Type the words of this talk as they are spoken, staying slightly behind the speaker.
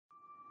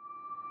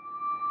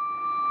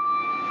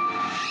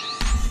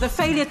The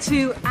failure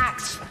to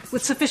act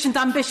with sufficient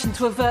ambition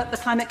to avert the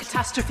climate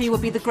catastrophe would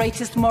be the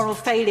greatest moral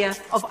failure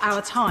of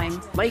our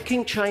time.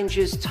 Making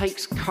changes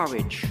takes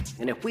courage,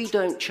 and if we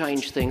don't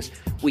change things,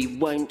 we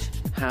won't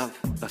have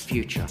a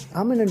future.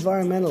 I'm an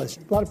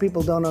environmentalist. A lot of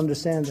people don't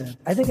understand that.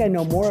 I think I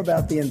know more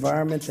about the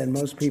environment than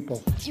most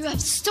people. You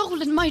have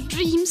stolen my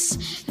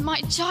dreams and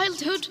my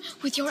childhood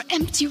with your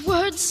empty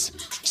words.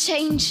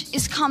 Change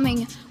is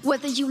coming,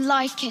 whether you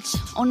like it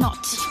or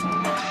not.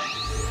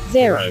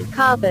 Zero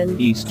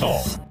Carbon East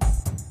Talk.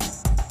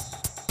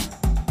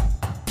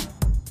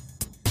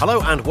 Hello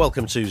and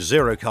welcome to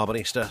Zero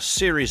Carbonista,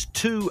 Series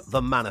 2,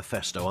 The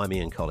Manifesto. I'm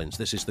Ian Collins.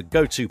 This is the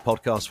go-to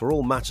podcast for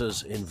all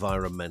matters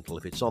environmental.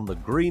 If it's on the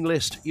green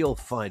list, you'll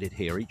find it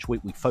here. Each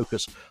week we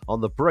focus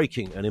on the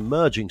breaking and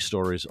emerging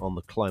stories on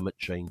the climate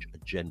change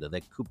agenda.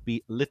 There could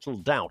be little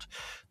doubt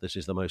this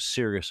is the most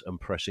serious and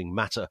pressing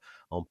matter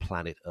on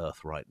planet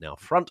Earth right now.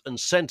 Front and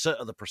centre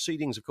of the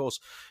proceedings, of course,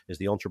 is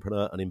the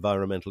entrepreneur and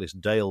environmentalist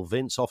Dale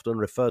Vince, often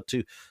referred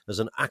to as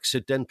an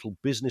accidental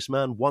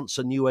businessman, once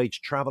a new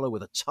age traveller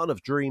with a ton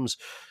of dreams,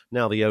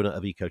 now the owner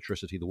of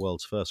Ecotricity, the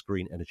world's first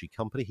green energy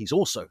company. He's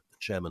also the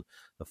chairman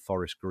of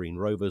Forest Green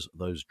Rovers,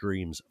 those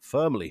dreams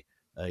firmly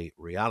a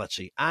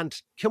reality. And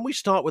can we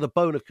start with a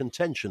bone of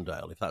contention,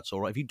 Dale, if that's all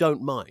right, if you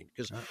don't mind?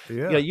 Because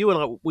you and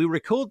I, we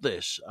record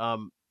this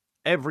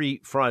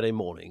every Friday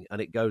morning,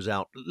 and it goes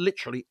out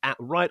literally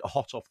right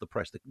hot off the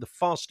press, the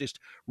fastest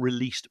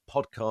released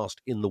podcast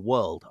in the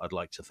world, I'd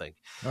like to think.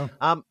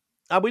 And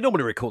we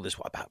normally record this,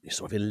 about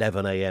sort of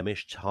 11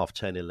 a.m.-ish, half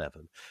 10,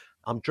 11.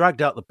 I'm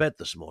dragged out the bed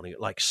this morning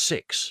at like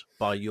 6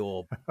 by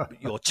your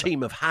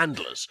team of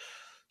handlers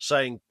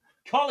saying,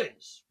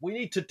 Collins, we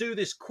need to do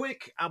this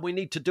quick and we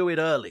need to do it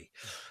early.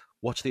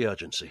 What's the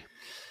urgency?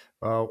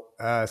 Well,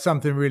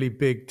 something really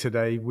big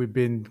today. We've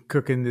been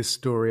cooking this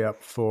story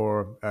up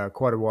for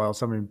quite a while,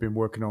 something we've been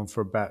working on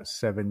for about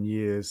 7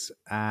 years.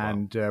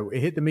 And it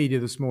hit the media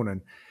this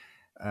morning.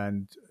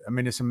 And I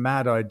mean, it's a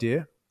mad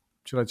idea.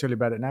 Shall I tell you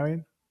about it now,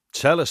 Ian?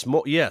 Tell us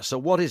more. Yeah, so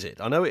what is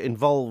it? I know it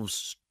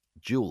involves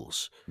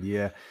Jules.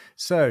 Yeah.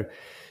 So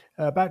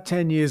about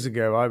 10 years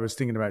ago, I was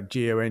thinking about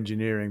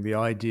geoengineering, the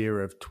idea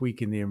of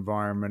tweaking the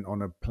environment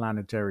on a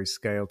planetary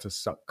scale to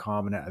suck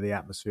carbon out of the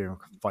atmosphere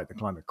and fight the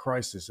climate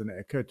crisis. And it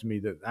occurred to me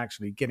that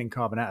actually getting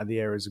carbon out of the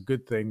air is a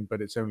good thing,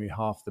 but it's only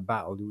half the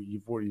battle.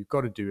 What you've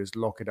got to do is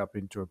lock it up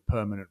into a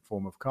permanent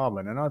form of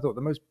carbon. And I thought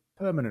the most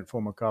permanent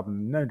form of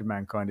carbon known to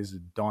mankind is a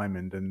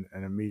diamond, and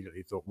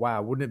immediately thought,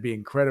 wow, wouldn't it be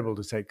incredible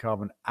to take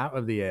carbon out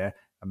of the air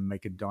and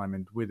make a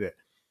diamond with it?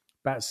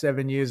 About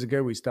 7 years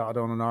ago, we started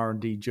on an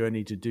R&D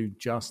journey to do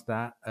just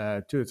that.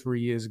 2 or 3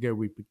 years ago,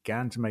 we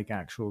began to make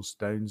actual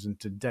stones, and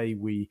today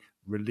we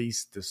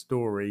released the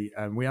story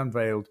and we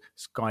unveiled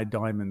Sky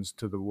Diamonds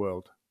to the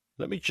world.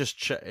 Let me just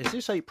check. Is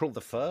this April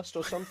the 1st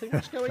or something?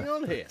 What's going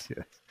on here?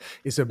 Yeah.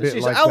 It's a bit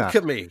like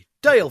alchemy. That.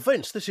 Dale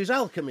Vince, this is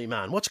alchemy,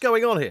 man. What's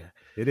going on here?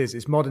 It is.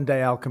 It's modern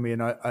day alchemy,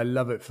 and I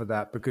love it for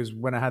that, because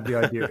when I had the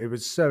idea, it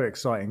was so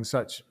exciting,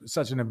 such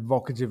an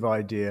evocative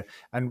idea,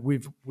 and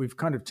we've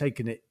kind of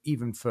taken it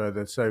even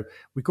further. So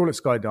we call it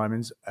Sky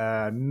Diamonds,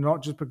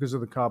 not just because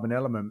of the carbon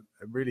element,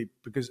 really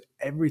because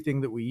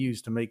everything that we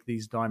use to make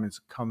these diamonds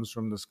comes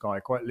from the sky.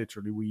 Quite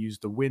literally, we use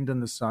the wind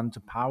and the sun to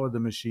power the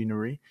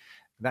machinery.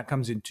 That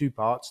comes in two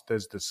parts.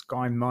 There's the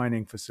Sky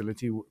Mining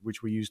facility,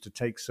 which we use to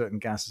take certain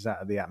gases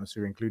out of the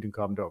atmosphere, including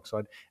carbon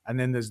dioxide. And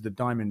then there's the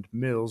diamond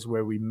mills,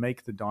 where we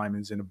make the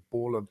diamonds in a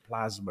ball of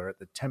plasma at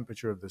the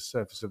temperature of the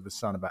surface of the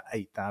sun, about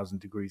 8,000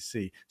 degrees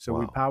C. So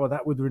we power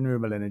that with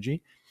renewable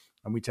energy.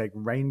 And we take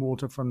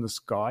rainwater from the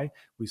sky.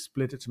 We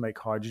split it to make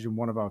hydrogen,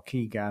 one of our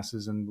key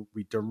gases. And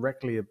we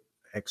directly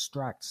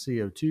extract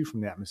CO2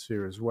 from the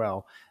atmosphere as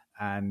well.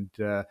 And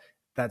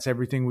that's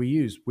everything we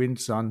use: wind,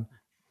 sun,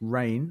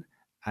 rain,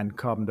 and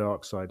carbon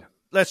dioxide.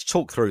 Let's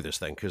talk through this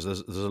then, because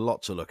there's a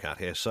lot to look at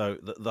here. So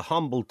the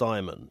humble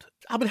diamond.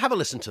 I mean, have a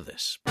listen to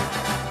this.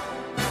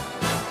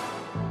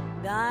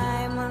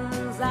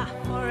 Diamonds are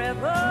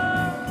forever.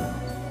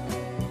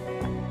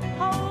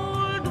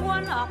 Hold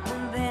one up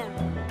and then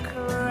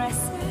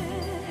caress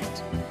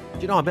it.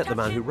 Do you know, I met the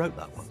man who wrote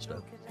that once,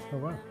 though. Oh,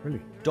 wow, really?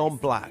 Don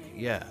Black,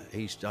 yeah.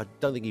 I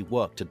don't think he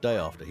worked a day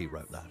after he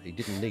wrote that. He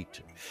didn't need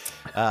to.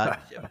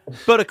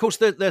 But, of course,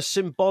 they're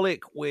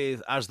symbolic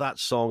with, as that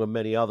song and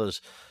many others,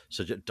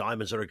 such as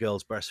Diamonds Are a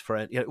Girl's Best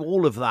Friend,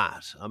 all of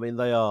that. I mean,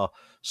 they are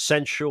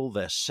sensual,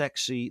 they're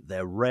sexy,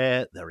 they're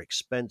rare, they're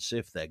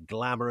expensive, they're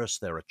glamorous,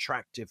 they're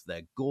attractive,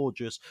 they're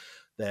gorgeous.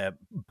 They're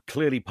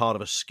clearly part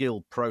of a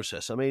skilled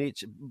process. I mean,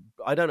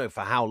 I don't know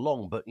for how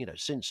long, but,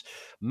 since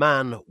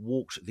man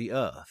walked the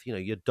earth,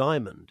 your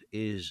diamond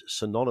is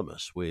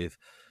synonymous with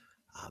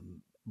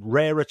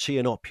rarity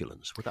and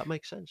opulence. Would that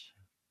make sense?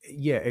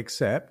 Yeah,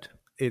 except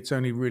it's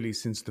only really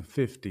since the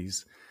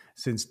 50s,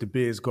 since De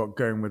Beers got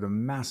going with a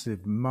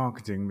massive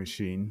marketing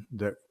machine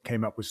that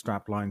came up with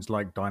strap lines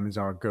like "Diamonds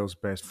Are a Girl's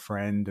Best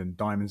Friend" and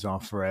 "Diamonds Are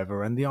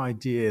Forever," and the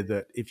idea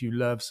that if you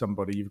love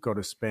somebody, you've got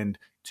to spend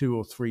 2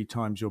 or 3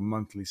 times your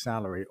monthly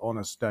salary on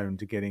a stone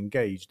to get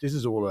engaged. This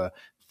is all a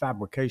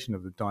fabrication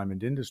of the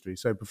diamond industry.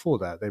 So before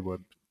that, they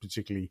weren't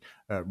particularly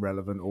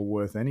relevant or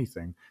worth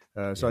anything.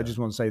 So I just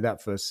want to say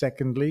that first.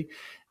 Secondly,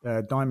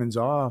 diamonds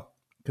are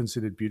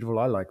considered beautiful.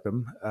 I like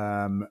them.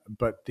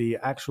 But the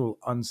actual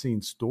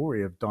unseen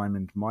story of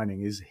diamond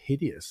mining is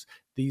hideous.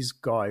 These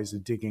guys are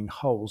digging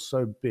holes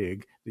so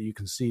big that you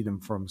can see them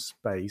from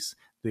space.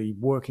 The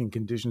working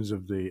conditions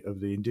of the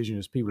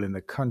indigenous people in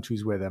the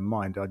countries where they're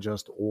mined are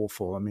just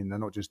awful. I mean, they're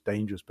not just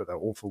dangerous, but they're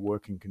awful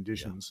working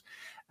conditions.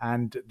 Yeah.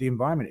 And the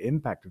environment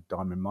impact of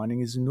diamond mining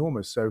is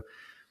enormous. So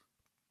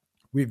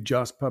we've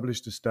just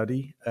published a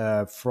study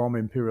from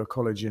Imperial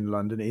College in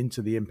London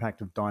into the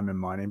impact of diamond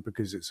mining,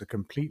 because it's a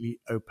completely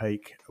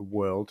opaque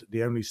world.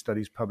 The only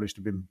studies published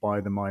have been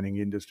by the mining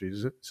industry.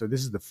 So this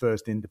is the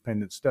first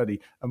independent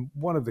study. And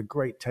one of the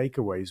great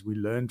takeaways we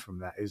learned from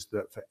that is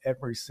that for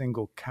every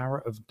single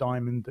carat of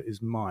diamond that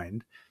is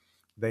mined,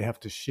 they have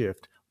to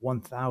shift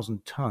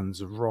 1,000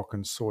 tons of rock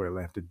and soil.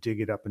 They have to dig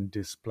it up and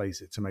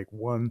displace it to make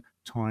one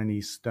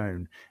tiny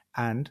stone.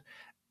 And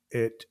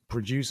it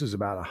produces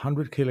about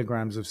 100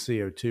 kilograms of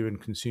CO2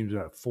 and consumes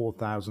about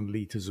 4,000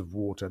 liters of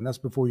water. And that's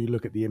before you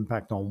look at the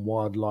impact on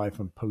wildlife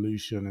and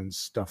pollution and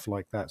stuff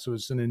like that. So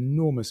it's an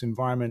enormous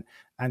environment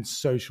and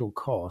social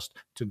cost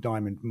to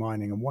diamond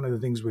mining. And one of the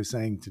things we're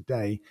saying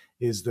today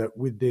is that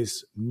with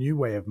this new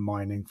way of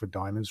mining for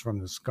diamonds from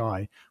the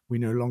sky, we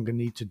no longer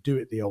need to do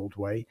it the old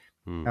way.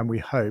 And we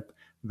hope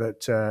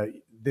that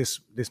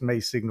this may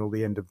signal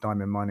the end of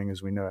diamond mining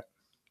as we know it.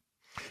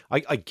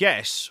 I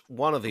guess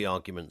one of the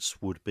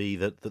arguments would be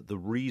that the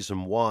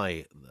reason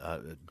why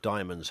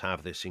diamonds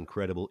have this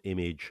incredible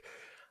image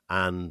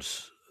and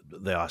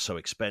they are so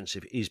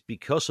expensive is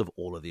because of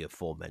all of the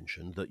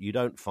aforementioned, that you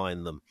don't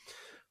find them,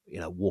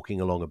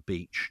 walking along a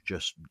beach,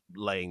 just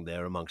laying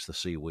there amongst the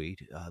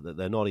seaweed, that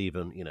they're not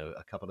even,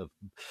 a couple of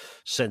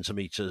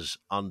centimeters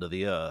under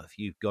the earth.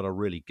 You've got to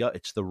really go.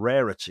 It's the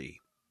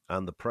rarity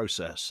and the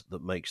process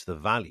that makes the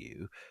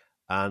value.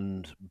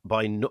 And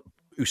by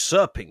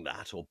usurping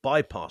that or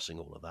bypassing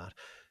all of that,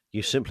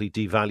 you simply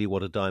devalue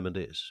what a diamond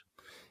is.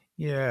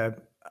 Yeah,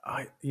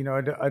 I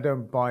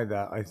don't buy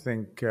that. I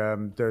think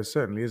there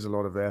certainly is a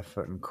lot of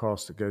effort and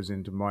cost that goes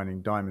into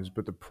mining diamonds,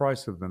 but the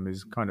price of them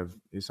is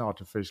it's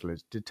artificial.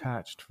 It's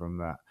detached from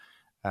that.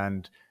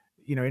 And,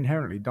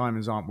 inherently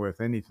diamonds aren't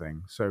worth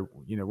anything. So,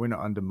 we're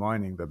not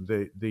undermining them.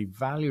 The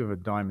value of a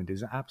diamond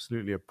is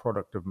absolutely a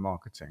product of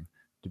marketing.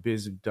 De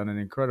Beers have done an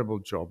incredible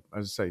job,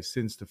 as I say,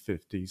 since the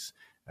 50s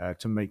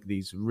to make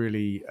these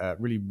really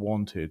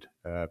wanted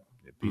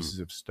pieces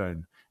of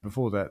stone.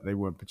 Before that, they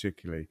weren't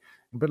particularly.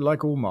 But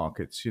like all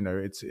markets,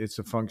 it's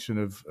a function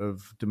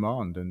of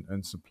demand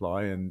and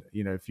supply. And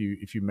if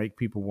you make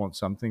people want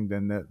something,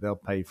 then they'll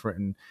pay for it.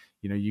 And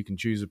you can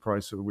choose a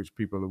price at which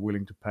people are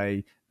willing to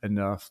pay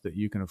enough that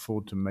you can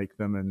afford to make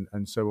them,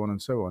 and so on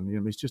and so on.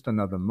 It's just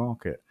another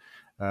market.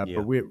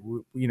 But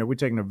we're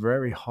taking a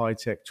very high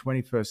tech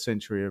 21st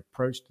century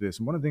approach to this.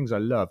 And one of the things I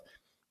love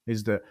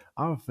is that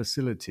our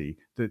facility,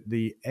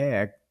 the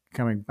air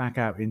coming back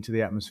out into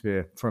the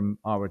atmosphere from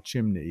our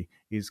chimney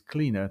is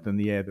cleaner than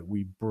the air that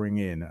we bring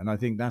in. And I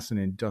think that's an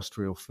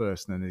industrial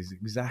first, and is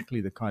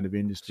exactly the kind of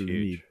industry we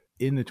need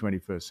in the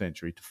 21st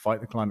century to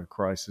fight the climate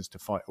crisis, to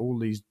fight all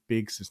these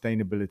big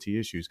sustainability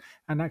issues,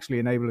 and actually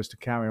enable us to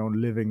carry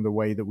on living the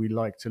way that we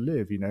like to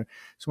live.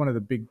 It's one of the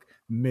big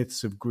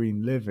myths of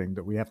green living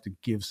that we have to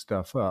give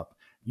stuff up.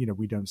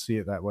 We don't see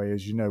it that way,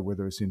 as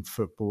whether it's in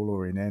football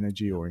or in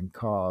energy or in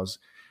cars.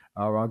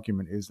 Our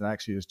argument is that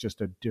actually it's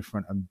just a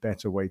different and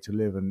better way to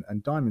live.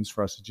 And diamonds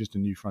for us is just a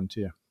new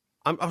frontier.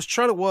 I was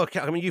trying to work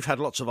out, you've had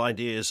lots of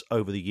ideas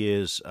over the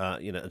years,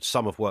 and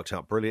some have worked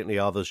out brilliantly.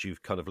 Others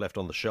you've kind of left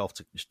on the shelf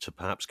to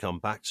perhaps come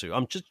back to.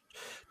 I'm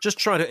just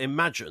trying to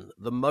imagine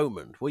the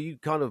moment where you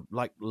kind of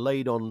like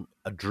laid on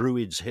a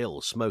druid's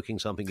hill smoking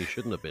something you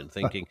shouldn't have been,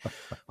 thinking,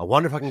 I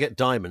wonder if I can get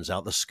diamonds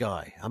out the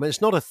sky.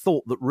 It's not a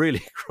thought that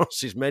really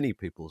crosses many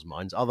people's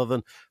minds other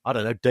than, I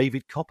don't know,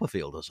 David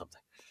Copperfield or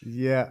something.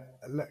 Yeah,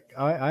 look,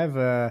 I have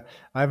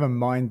a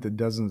mind that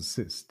doesn't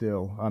sit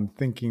still. I'm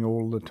thinking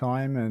all the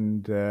time,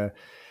 and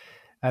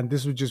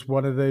this was just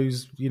one of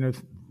those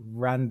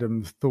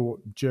random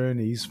thought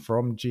journeys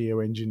from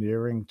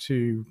geoengineering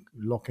to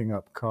locking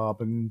up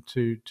carbon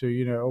to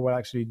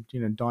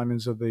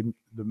diamonds are the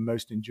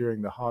most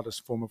enduring, the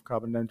hardest form of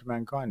carbon known to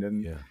mankind,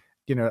 and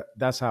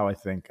that's how I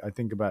think. I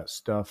think about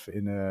stuff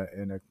in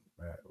a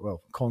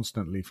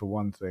constantly for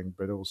one thing,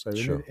 but also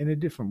in a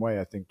different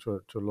way, I think,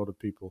 to a lot of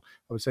people.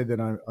 I would say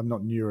that I'm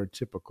not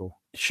neurotypical.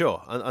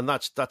 Sure, and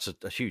that's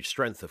a huge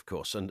strength, of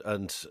course,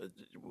 and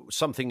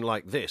something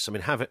like this.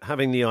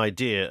 Having the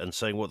idea and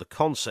saying, well, the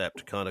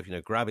concept, kind of,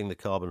 grabbing the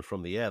carbon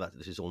from the air, that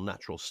this is all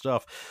natural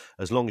stuff,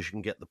 as long as you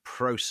can get the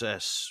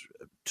process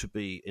to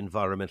be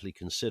environmentally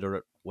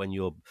considerate when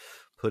you're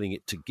putting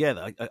it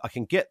together. I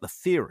can get the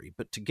theory,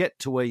 but to get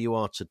to where you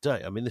are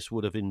today, this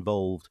would have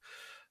involved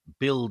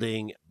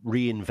building,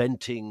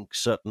 reinventing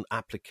certain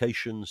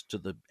applications to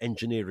the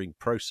engineering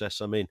process.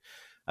 Have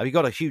you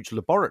got a huge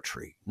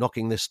laboratory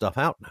knocking this stuff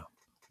out now?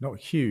 Not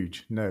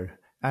huge, no.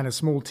 and a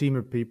small team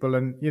of people.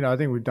 And, I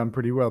think we've done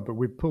pretty well, but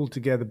we've pulled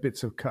together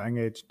bits of cutting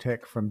edge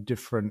tech from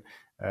different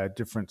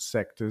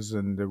sectors,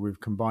 and we've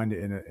combined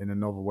it in a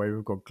novel way.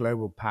 We've got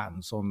global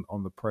patents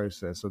on the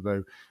process,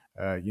 although,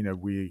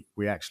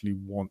 we actually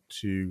want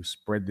to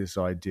spread this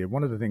idea.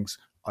 One of the things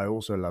I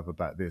also love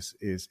about this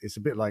is it's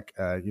a bit like,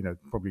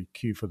 probably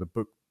cue for the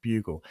book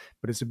Bugle,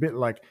 but it's a bit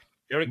like...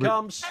 Here it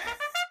comes.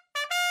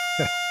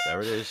 There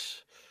it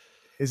is.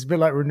 It's a bit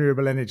like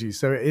renewable energy.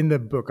 So in the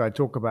book, I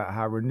talk about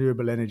how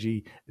renewable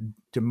energy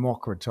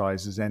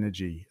democratizes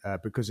energy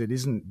because it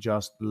isn't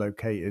just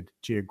located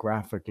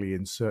geographically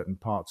in certain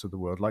parts of the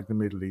world, like the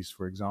Middle East,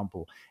 for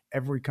example.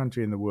 Every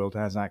country in the world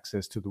has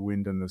access to the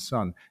wind and the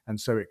sun. And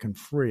so it can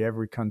free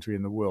every country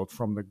in the world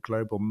from the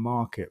global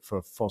market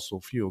for fossil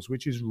fuels,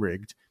 which is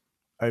rigged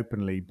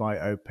openly by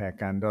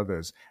OPEC and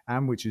others,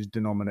 and which is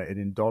denominated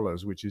in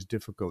dollars, which is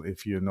difficult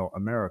if you're not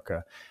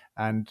America.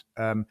 And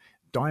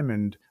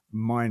diamond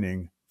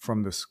mining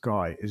from the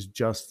sky is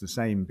just the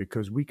same,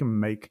 because we can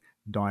make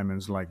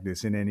diamonds like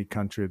this in any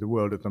country of the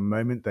world. At the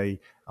moment, they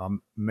are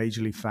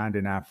majorly found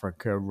in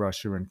Africa,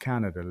 Russia, and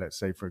Canada, let's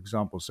say, for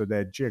example. So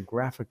they're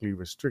geographically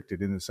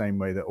restricted in the same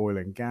way that oil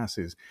and gas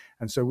is.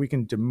 And so we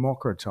can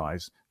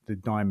democratize the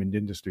diamond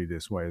industry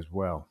this way as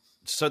well.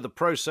 So the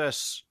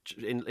process,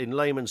 in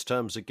layman's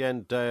terms,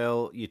 again,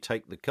 Dale, you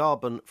take the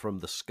carbon from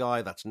the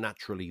sky that's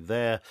naturally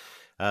there.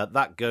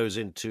 That goes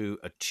into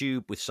a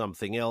tube with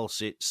something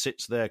else. It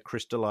sits there,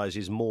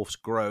 crystallizes,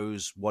 morphs,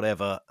 grows,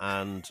 whatever,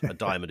 and a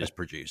diamond is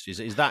produced.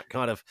 Is that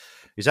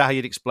how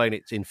you'd explain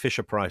it in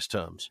Fisher-Price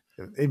terms?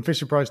 In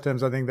Fisher-Price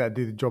terms, I think that'd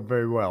do the job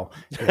very well.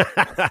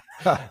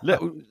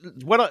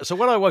 When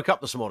I woke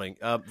up this morning,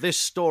 this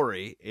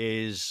story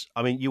is,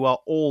 you are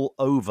all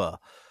over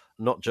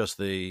not just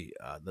the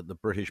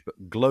British,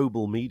 but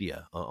global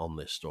media on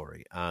this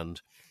story. And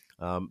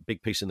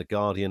big piece in The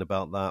Guardian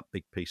about that,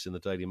 big piece in the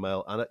Daily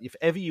Mail. And if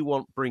ever you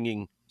want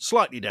bringing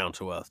slightly down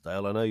to earth,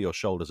 Dale, I know your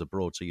shoulders are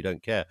broad, so you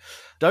don't care.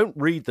 Don't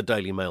read the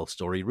Daily Mail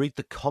story. Read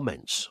the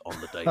comments on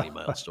the Daily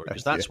Mail story,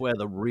 because that's where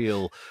the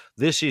real,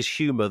 this is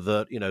humour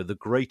that, the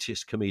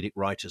greatest comedic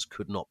writers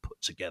could not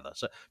put together.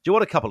 So do you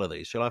want a couple of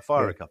these? Shall I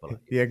fire a couple of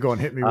you? Yeah, go on,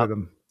 hit me with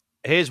them.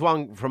 Here's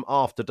one from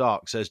After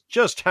Dark, says,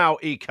 just how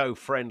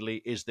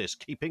eco-friendly is this?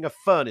 Keeping a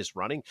furnace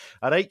running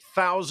at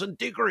 8,000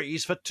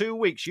 degrees for 2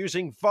 weeks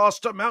using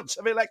vast amounts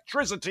of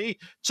electricity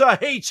to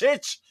heat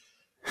it?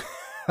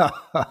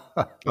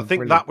 I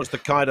think that was the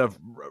kind of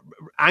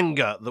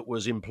anger that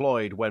was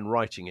employed when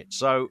writing it.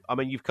 So,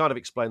 you've kind of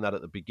explained that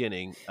at the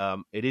beginning.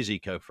 It is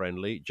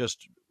eco-friendly.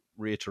 Just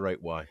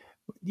reiterate why.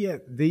 Yeah,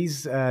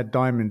 these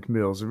diamond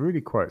mills are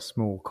really quite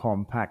small,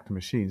 compact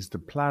machines. The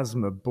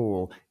plasma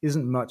ball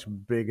isn't much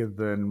bigger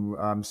than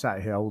I'm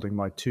sat here holding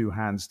my two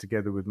hands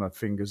together with my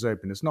fingers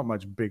open. It's not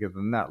much bigger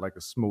than that, like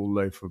a small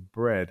loaf of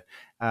bread.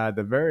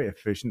 They're very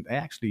efficient. They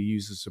actually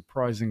use a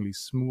surprisingly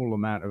small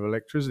amount of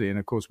electricity. And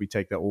of course, we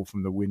take that all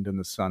from the wind and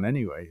the sun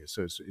anyway.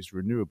 So it's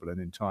renewable and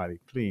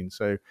entirely clean.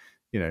 So,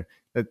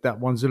 that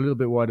one's a little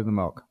bit wide of the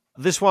mark.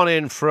 This one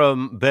in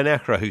from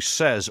Benekra, who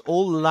says,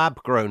 all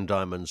lab-grown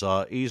diamonds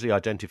are easily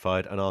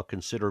identified and are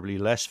considerably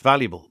less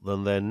valuable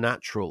than their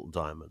natural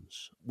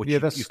diamonds, which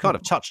you've kind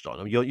of touched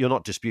on. You're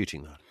not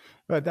disputing that.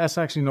 But that's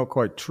actually not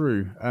quite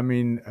true.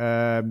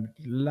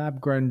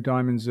 Lab-grown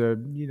diamonds are,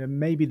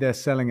 maybe they're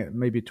selling at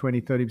maybe 20,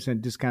 30%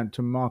 discount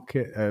to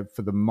market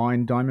for the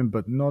mined diamond,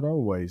 but not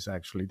always,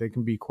 actually. They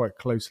can be quite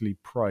closely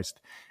priced.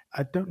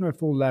 I don't know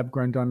if all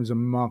lab-grown diamonds are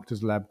marked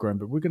as lab-grown,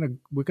 but we're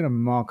gonna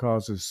mark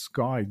ours as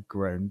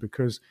sky-grown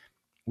because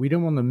we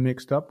don't want them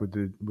mixed up with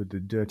the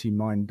dirty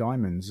mined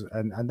diamonds,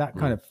 and that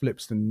kind of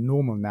flips the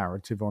normal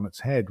narrative on its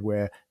head,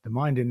 where the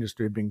mined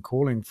industry have been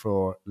calling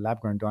for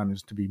lab-grown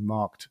diamonds to be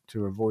marked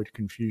to avoid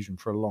confusion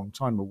for a long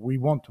time. But we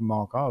want to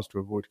mark ours to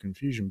avoid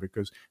confusion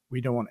because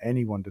we don't want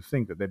anyone to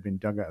think that they've been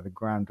dug out of the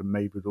ground and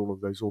made with all of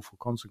those awful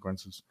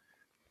consequences.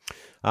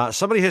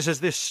 Somebody here says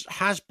this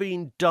has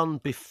been done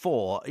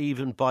before,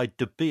 even by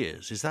De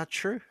Beers. Is that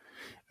true?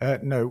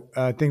 No,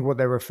 I think what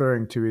they're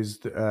referring to is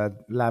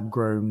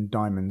lab-grown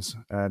diamonds.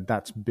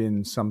 That's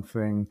been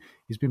something,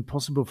 it's been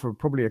possible for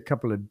probably a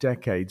couple of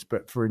decades,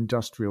 but for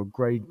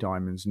industrial-grade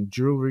diamonds and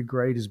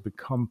jewelry-grade has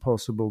become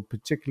possible,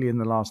 particularly in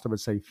the last, I would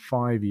say,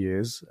 5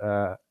 years,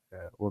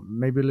 or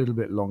maybe a little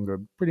bit longer,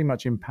 pretty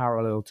much in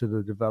parallel to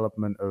the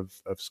development of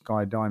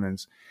sky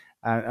diamonds.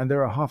 And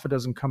there are half a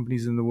dozen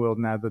companies in the world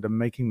now that are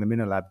making them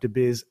in a lab. De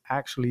Beers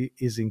actually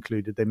is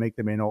included. They make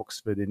them in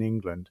Oxford in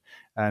England.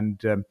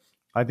 And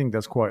I think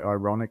that's quite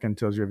ironic and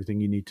tells you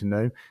everything you need to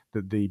know,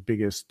 that the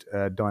biggest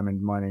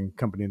diamond mining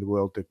company in the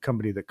world, the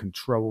company that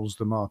controls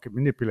the market,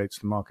 manipulates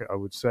the market, I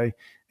would say,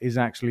 is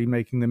actually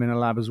making them in a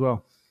lab as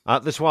well.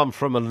 This one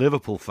from a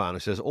Liverpool fan,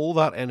 it says, all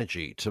that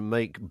energy to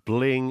make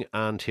Bling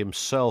and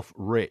himself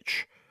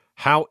rich.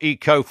 How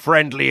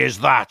eco-friendly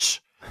is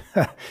that?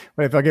 Well,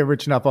 if I get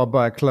rich enough, I'll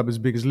buy a club as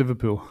big as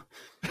Liverpool.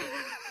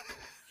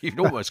 You've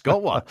almost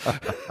got one.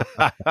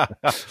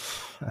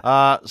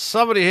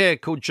 Somebody here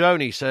called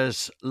Joni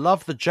says,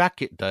 love the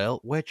jacket, Dale.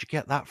 Where'd you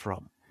get that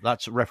from?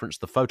 That's a reference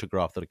to the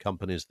photograph that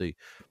accompanies the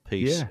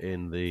piece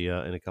in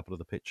a couple of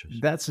the pictures.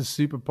 That's a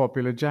super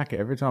popular jacket.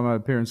 Every time I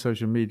appear on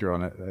social media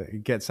on it,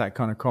 it gets that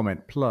kind of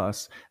comment.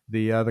 Plus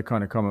the other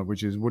kind of comment,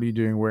 which is, what are you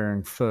doing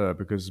wearing fur?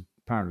 Because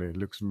apparently it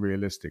looks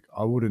realistic.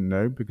 I wouldn't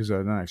know because I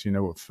don't actually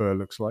know what fur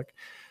looks like.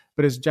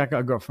 But it's a jacket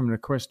I got from an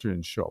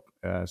equestrian shop.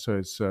 So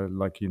it's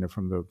like,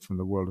 from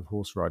the world of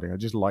horse riding. I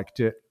just liked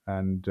it.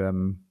 And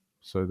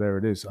so there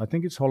it is. I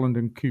think it's Holland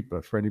and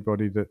Cooper for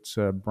anybody that's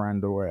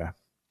brand aware.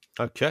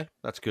 Okay,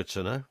 that's good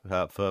to know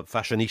for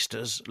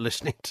fashionistas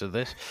listening to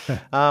this.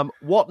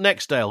 What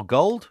next, Dale?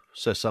 Gold,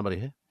 says somebody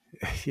here.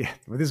 Yeah,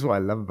 well, this is what I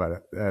love about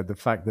it. The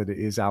fact that it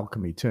is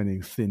alchemy,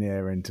 turning thin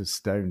air into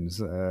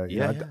stones.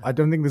 I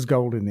don't think there's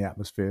gold in the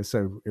atmosphere,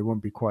 so it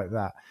won't be quite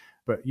that.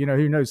 But,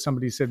 who knows?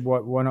 Somebody said,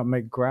 why not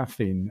make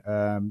graphene?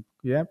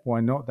 Yeah,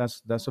 why not?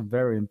 That's a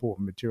very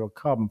important material.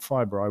 Carbon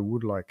fiber, I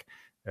would like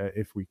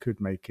if we could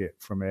make it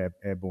from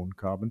airborne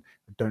carbon.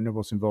 I don't know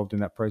what's involved in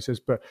that process,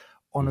 but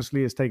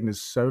honestly, it's taken us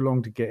so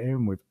long to get here,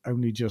 and we've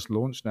only just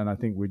launched, and I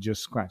think we're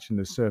just scratching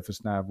the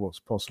surface now of what's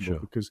possible,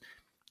 because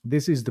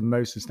this is the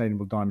most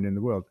sustainable diamond in the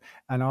world.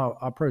 And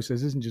our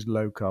process isn't just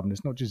low carbon.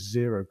 It's not just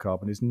zero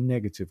carbon. It's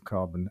negative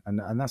carbon.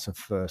 And that's a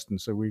first. And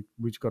so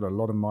we've got a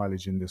lot of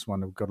mileage in this one.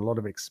 We've got a lot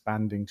of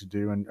expanding to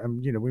do. And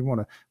we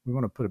want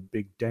to put a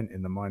big dent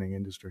in the mining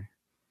industry.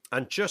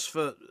 And just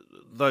for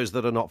those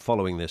that are not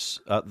following this,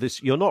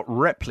 you're not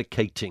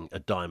replicating a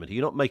diamond.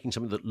 You're not making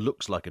something that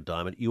looks like a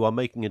diamond. You are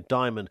making a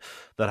diamond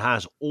that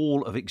has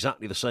all of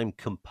exactly the same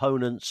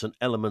components and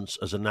elements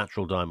as a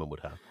natural diamond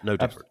would have. No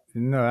different.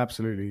 No,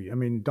 absolutely. I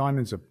mean,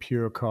 diamonds are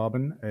pure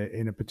carbon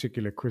in a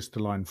particular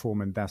crystalline form,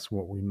 and that's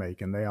what we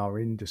make. And they are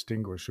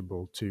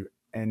indistinguishable to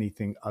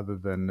anything other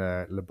than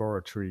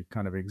laboratory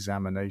kind of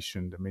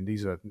examination. I mean,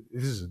 this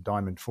is a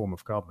diamond form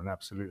of carbon,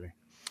 absolutely.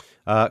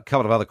 A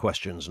couple of other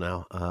questions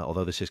now,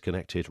 although this is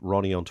connected.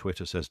 Ronnie on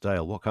Twitter says,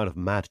 Dale, what kind of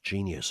mad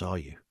genius are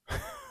you?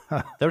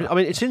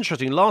 It's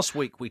interesting. Last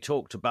week we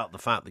talked about the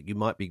fact that you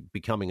might be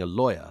becoming a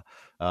lawyer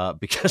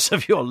because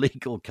of your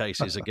legal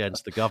cases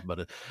against the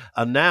government.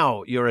 And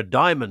now you're a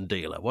diamond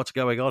dealer. What's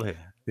going on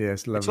here?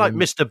 Yes, it's like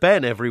Mr.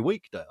 Ben every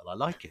week, Dale. I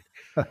like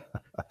it.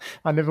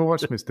 I never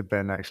watched Mr.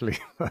 Ben, actually.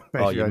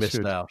 You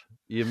missed out.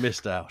 You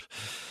missed out.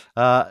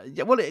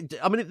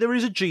 There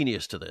is a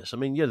genius to this. I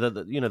mean,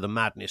 the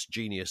madness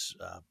genius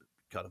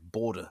kind of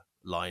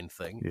borderline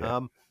thing. Yeah.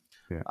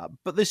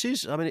 But this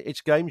is,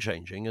 it's game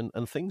changing,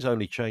 and things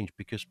only change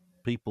because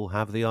people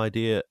have the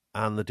idea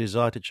and the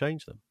desire to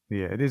change them.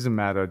 Yeah, it is a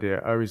mad idea.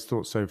 I always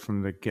thought so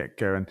from the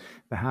get-go. And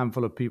the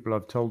handful of people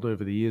I've told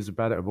over the years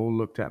about it have all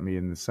looked at me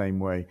in the same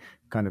way,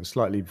 kind of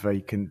slightly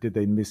vacant. Did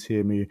they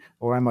mishear me?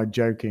 Or am I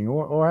joking?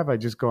 Or have I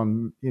just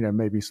gone,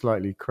 maybe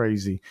slightly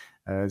crazy?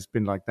 It's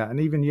been like that. And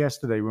even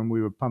yesterday when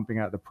we were pumping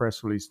out the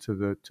press release to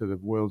the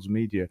world's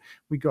media,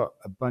 we got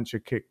a bunch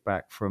of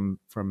kickback from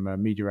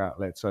media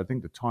outlets. I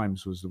think the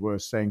Times was the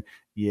worst, saying,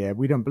 yeah,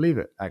 we don't believe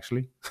it,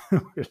 actually.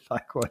 We're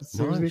like, what?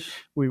 Seriously? Nice.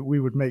 We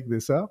would make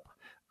this up?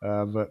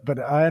 But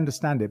I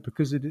understand it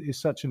because it is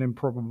such an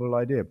improbable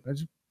idea.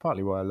 That's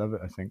partly why I love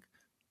it, I think.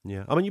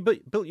 Yeah. I mean, you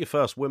built your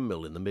first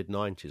windmill in the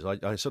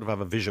mid-90s. I sort of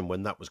have a vision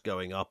when that was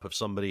going up of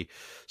somebody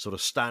sort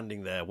of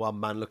standing there, one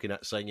man looking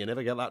at saying, you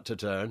never get that to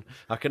turn.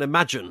 I can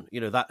imagine,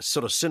 that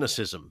sort of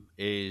cynicism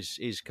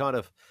is kind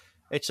of,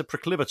 it's a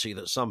proclivity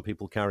that some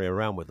people carry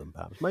around with them,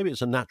 perhaps. Maybe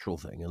it's a natural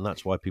thing, and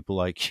that's why people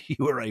like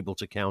you are able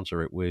to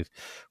counter it with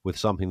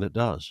something that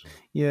does.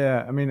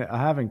 Yeah, I mean, I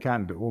have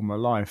encountered it all my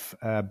life.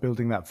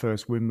 Building that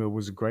first windmill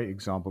was a great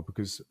example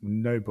because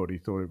nobody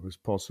thought it was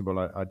possible.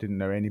 I didn't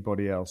know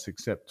anybody else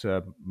except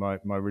my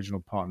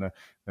original partner,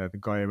 the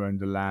guy who owned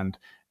the land.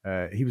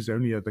 He was the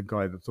only other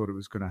guy that thought it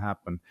was going to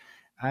happen.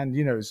 And,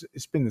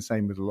 it's been the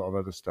same with a lot of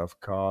other stuff,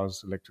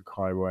 cars, electric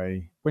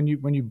highway. When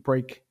you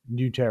break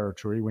new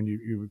territory, when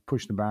you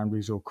push the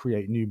boundaries or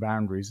create new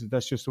boundaries,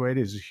 that's just the way it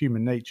is. It's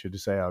human nature to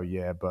say, oh,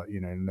 yeah, but,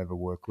 it'll never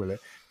work, will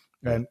it?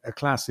 Yeah. And a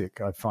classic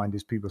I find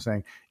is people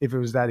saying, if it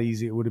was that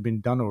easy, it would have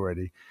been done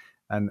already.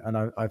 And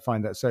I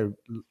find that so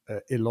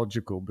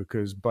illogical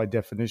because by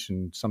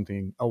definition,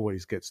 something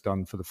always gets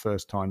done for the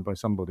first time by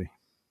somebody.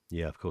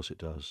 Yeah, of course it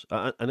does.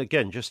 And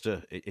again,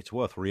 it's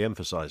worth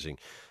re-emphasizing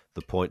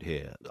the point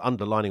here.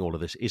 Underlining all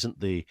of this isn't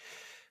the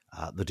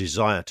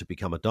desire to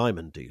become a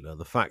diamond dealer.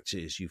 The fact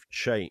is you've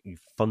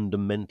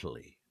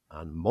fundamentally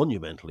and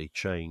monumentally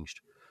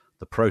changed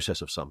the process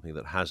of something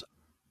that has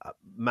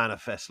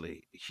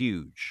manifestly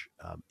huge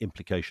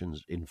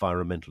implications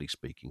environmentally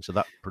speaking. So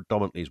that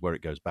predominantly is where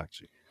it goes back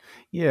to.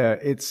 Yeah,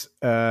 it's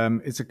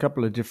a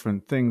couple of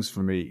different things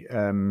for me.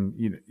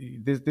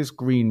 This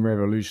green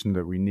revolution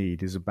that we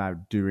need is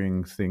about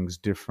doing things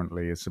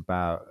differently. It's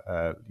about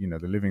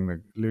living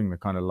the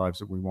kind of lives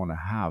that we want to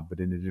have, but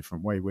in a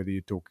different way. Whether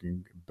you're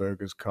talking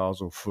burgers,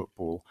 cars, or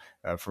football,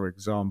 for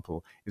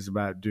example, is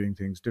about doing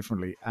things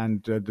differently.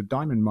 And the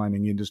diamond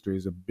mining industry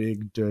is a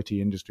big, dirty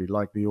industry,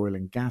 like the oil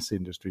and gas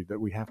industry, that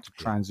we have to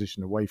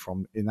transition away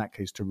from. In that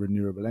case, to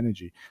renewable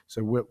energy.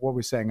 So what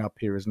we're setting up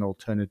here is an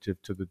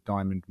alternative to the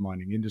diamond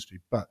mining industry,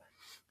 but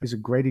it's a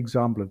great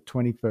example of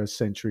 21st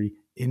century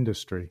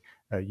industry.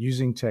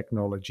 using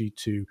technology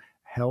to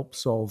help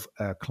solve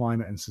a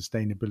climate and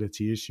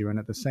sustainability issue, and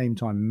at the same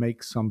time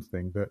make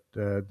something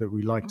that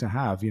we like to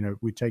have.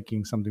 We're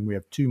taking something we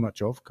have too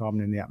much of,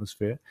 carbon in the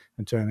atmosphere,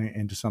 and turning it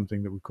into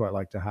something that we quite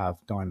like to have,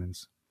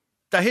 diamonds.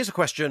 Now, here's a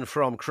question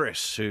from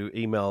Chris, who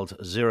emailed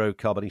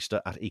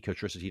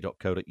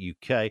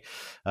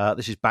zerocarbonista@ecotricity.co.uk.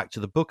 This is back to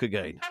the book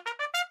again.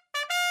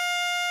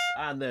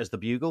 And there's the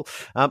bugle.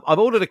 I've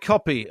ordered a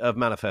copy of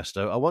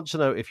Manifesto. I want to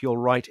know if you'll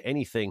write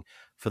anything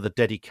for the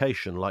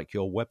dedication like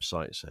your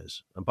website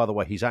says. And by the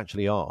way, he's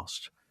actually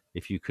asked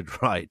if you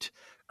could write,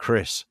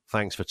 Chris,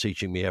 thanks for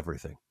teaching me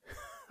everything.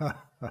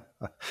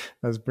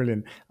 That's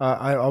brilliant.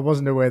 I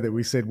wasn't aware that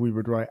we said we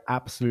would write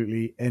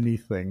absolutely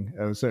anything.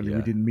 Certainly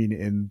we didn't mean it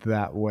in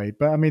that way.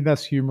 But I mean,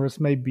 that's humorous.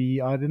 Maybe,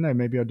 I don't know,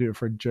 maybe I'll do it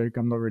for a joke.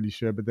 I'm not really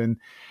sure. But then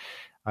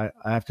I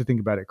have to think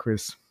about it,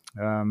 Chris.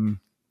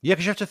 Yeah,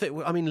 because you have to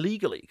think, I mean,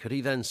 legally, could he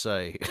then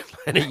say,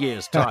 in a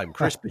year's time,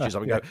 Chris pitches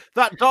up and go,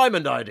 that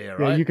diamond idea,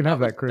 right? Yeah, you can have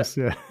that, Chris,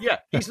 yeah. Yeah,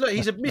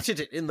 he's admitted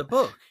it in the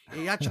book.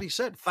 He actually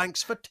said,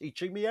 thanks for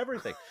teaching me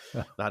everything.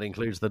 That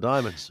includes the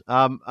diamonds.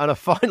 And a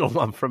final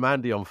one from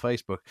Andy on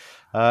Facebook.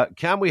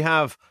 Can we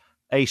have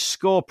a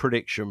score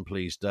prediction,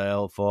 please,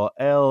 Dale, for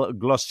El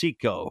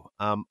Glossico?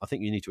 I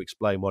think you need to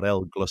explain what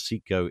El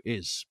Glossico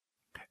is.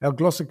 El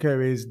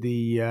Glossico is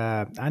the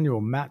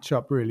annual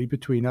matchup, really,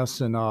 between us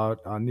and our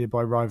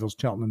nearby rivals,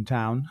 Cheltenham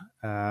Town.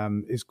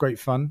 It's great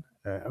fun.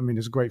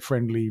 It's a great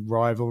friendly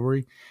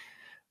rivalry,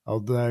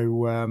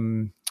 although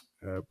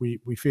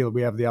we feel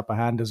we have the upper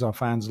hand, as our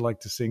fans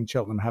like to sing.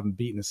 Cheltenham haven't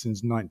beaten us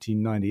since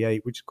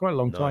 1998, which is quite a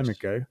long time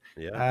ago.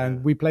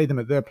 We play them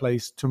at their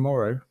place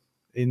tomorrow.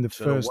 In the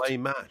first away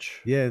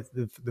match. Yeah,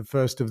 the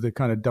first of the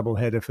kind of double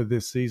header for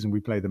this season. We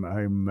play them at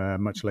home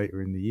much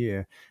later in the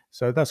year.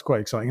 So that's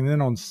quite exciting. And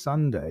then on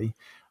Sunday,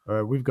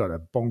 we've got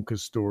a bonkers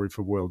story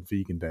for World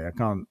Vegan Day. I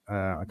can't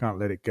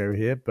let it go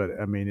here, but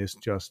I mean, it's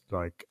just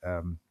like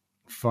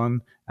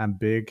fun and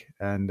big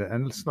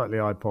and slightly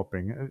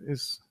eye-popping.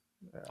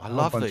 I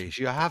love these.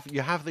 You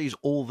have these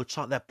all the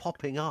time. They're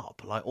popping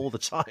up like all the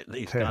time.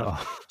 These kind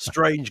of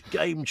strange,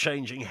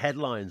 game-changing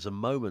headlines and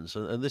moments,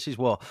 and this is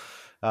what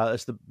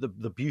it's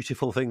the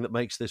beautiful thing that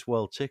makes this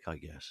world tick, I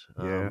guess.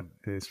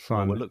 It's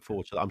fun. We'll look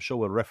forward to that. I'm sure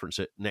we'll reference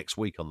it next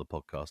week on the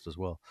podcast as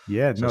well.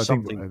 Yeah, so I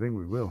think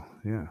we will.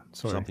 Yeah,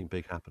 something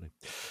big happening.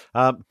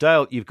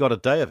 Dale, you've got a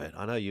day of it.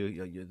 I know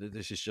you.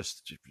 This is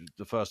just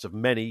the first of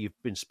many. You've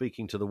been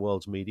speaking to the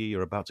world's media.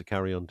 You're about to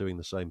carry on doing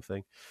the same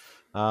thing.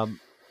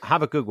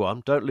 Have a good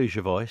one. Don't lose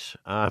your voice.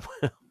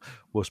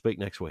 We'll speak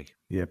next week.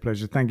 Yeah,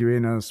 pleasure. Thank you,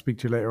 Ian. I'll speak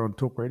to you later on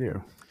Talk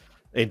Radio.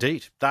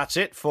 Indeed. That's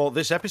it for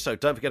this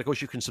episode. Don't forget, of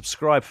course, you can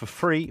subscribe for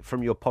free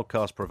from your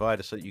podcast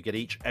provider so that you get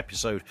each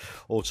episode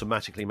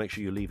automatically. Make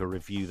sure you leave a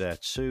review there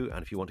too.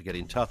 And if you want to get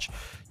in touch,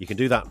 you can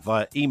do that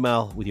via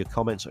email with your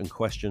comments and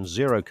questions,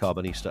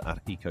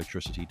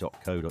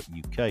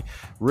 zerocarbonista@ecotricity.co.uk.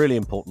 Really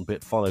important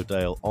bit. Follow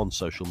Dale on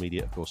social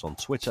media, of course, on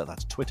Twitter.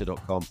 That's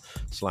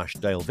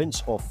twitter.com/Dale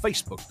Vince or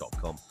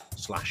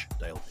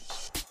facebook.com/Dale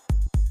Vince.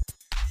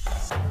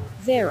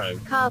 Zero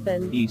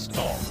Carbon East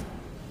of